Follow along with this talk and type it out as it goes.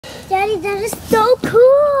Daddy, that is so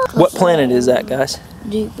cool. What planet is that, guys?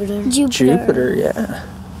 Jupiter. Jupiter, yeah.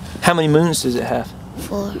 How many moons does it have?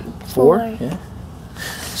 4. 4? Yeah.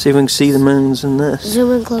 See if we can see the moons in this.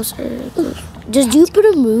 Zoom in closer. Does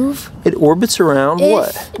Jupiter move? It orbits around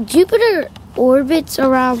what? If Jupiter orbits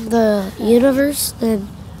around the universe, then...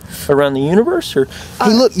 Around the universe? Or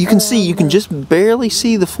hey, look, you can see, you can just barely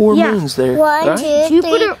see the 4 moons there. 1, right? 2, 3,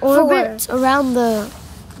 Jupiter 4. orbits around the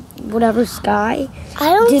whatever sky.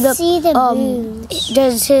 I don't see the moons.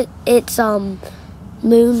 Does its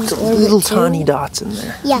moons orbit Little too? tiny dots in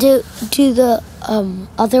there. Yeah. Do the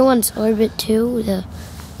other ones orbit too? The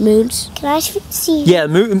moons? Can I see? Yeah,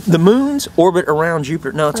 the moons orbit around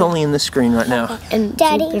Jupiter. No, it's only in this screen right now. And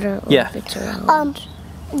Daddy? Jupiter Yeah. orbits around.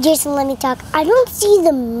 Jason, let me talk. I don't see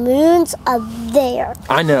the moons up there.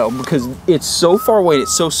 I know, because it's so far away,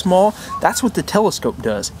 it's so small. That's what the telescope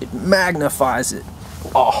does. It magnifies it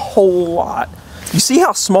a whole lot. You see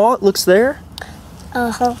how small it looks there?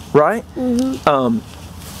 Uh-huh. Right? Mm-hmm.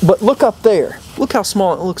 But look up there. Look how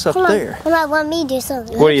small it looks up there. Hold on, let me do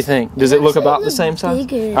something. What do you think? Does it look about the same size?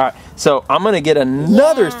 bigger. All right, so I'm going to get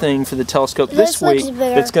another thing for the telescope this This looks week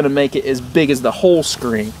bigger. that's going to make it as big as the whole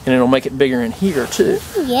screen, and it'll make it bigger in here too.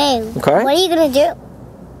 Yay. Okay. What are you going to do?